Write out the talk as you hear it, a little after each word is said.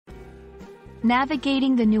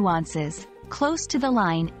Navigating the nuances, close to the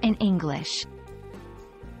line, in English.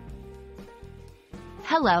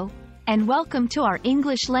 Hello, and welcome to our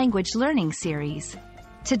English language learning series.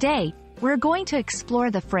 Today, we're going to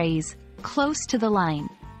explore the phrase, close to the line.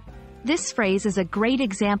 This phrase is a great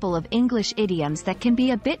example of English idioms that can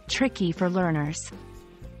be a bit tricky for learners.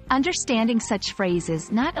 Understanding such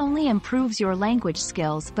phrases not only improves your language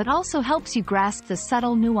skills but also helps you grasp the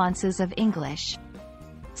subtle nuances of English.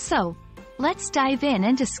 So, let's dive in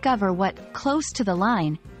and discover what close to the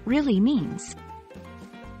line really means.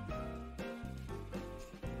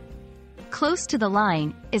 Close to the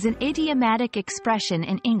line is an idiomatic expression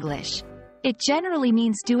in English. It generally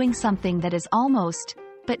means doing something that is almost,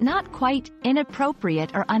 but not quite,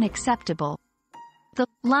 inappropriate or unacceptable. The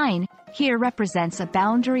line here represents a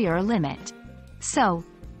boundary or limit. So,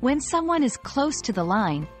 when someone is close to the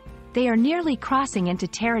line, they are nearly crossing into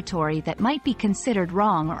territory that might be considered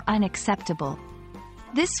wrong or unacceptable.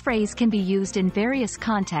 This phrase can be used in various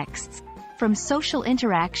contexts, from social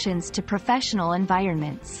interactions to professional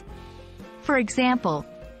environments. For example,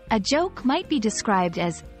 a joke might be described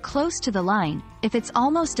as close to the line if it's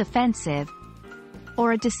almost offensive,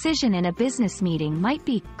 or a decision in a business meeting might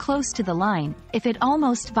be close to the line if it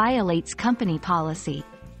almost violates company policy.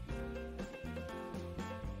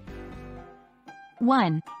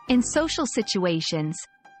 1. In social situations,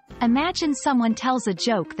 imagine someone tells a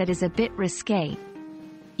joke that is a bit risque.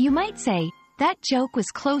 You might say, "That joke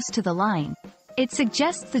was close to the line." It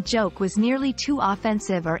suggests the joke was nearly too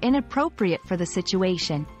offensive or inappropriate for the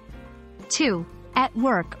situation. 2. At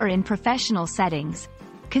work or in professional settings,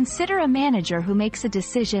 consider a manager who makes a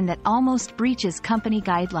decision that almost breaches company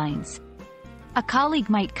guidelines. A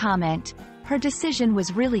colleague might comment, "Her decision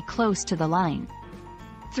was really close to the line."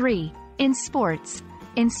 3. In sports.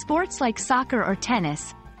 In sports like soccer or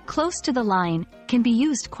tennis, close to the line can be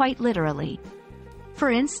used quite literally.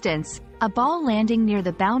 For instance, a ball landing near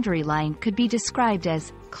the boundary line could be described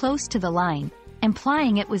as close to the line,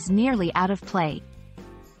 implying it was nearly out of play.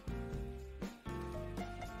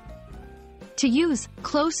 To use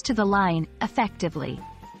close to the line effectively,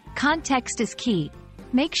 context is key.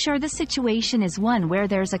 Make sure the situation is one where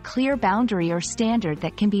there's a clear boundary or standard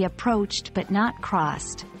that can be approached but not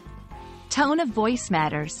crossed. Tone of voice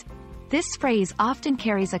matters. This phrase often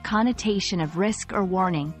carries a connotation of risk or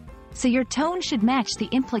warning, so your tone should match the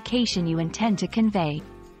implication you intend to convey.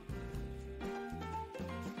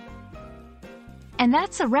 And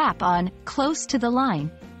that's a wrap on close to the line.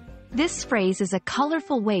 This phrase is a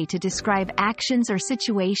colorful way to describe actions or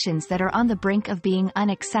situations that are on the brink of being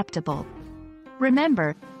unacceptable.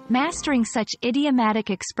 Remember, mastering such idiomatic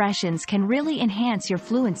expressions can really enhance your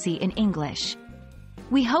fluency in English.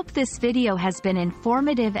 We hope this video has been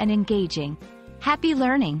informative and engaging. Happy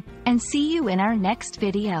learning, and see you in our next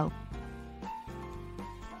video.